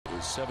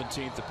his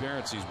 17th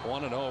appearance. He's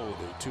 1-0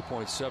 with a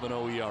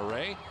 2.70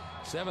 ERA,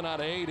 7 out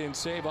of 8 in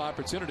save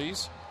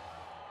opportunities,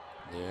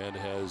 and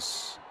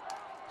has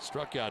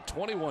struck out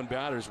 21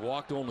 batters,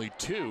 walked only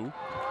 2.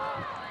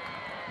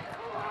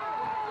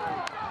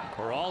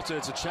 Peralta,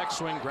 it's a check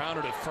swing,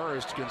 grounded at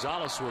first.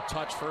 Gonzalez will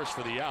touch first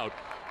for the out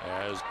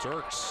as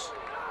Dirks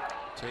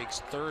takes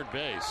third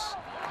base.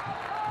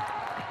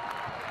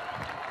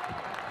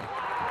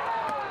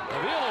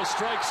 Avila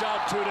strikes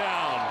out 2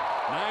 down.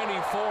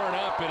 94 and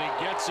up, and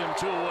he gets him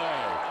 2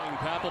 away.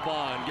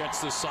 Papelbon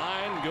gets the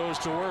sign, goes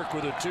to work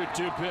with a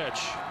 2-2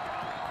 pitch.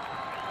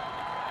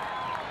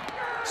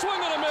 Swing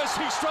and a miss.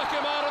 He struck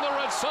him out, and the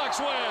Red Sox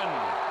win.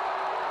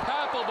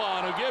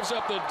 Papelbon, who gives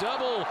up the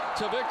double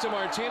to Victor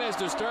Martinez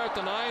to start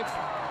the 9th,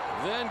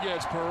 then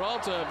gets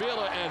Peralta,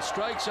 Avila, and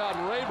strikes out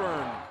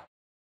Rayburn.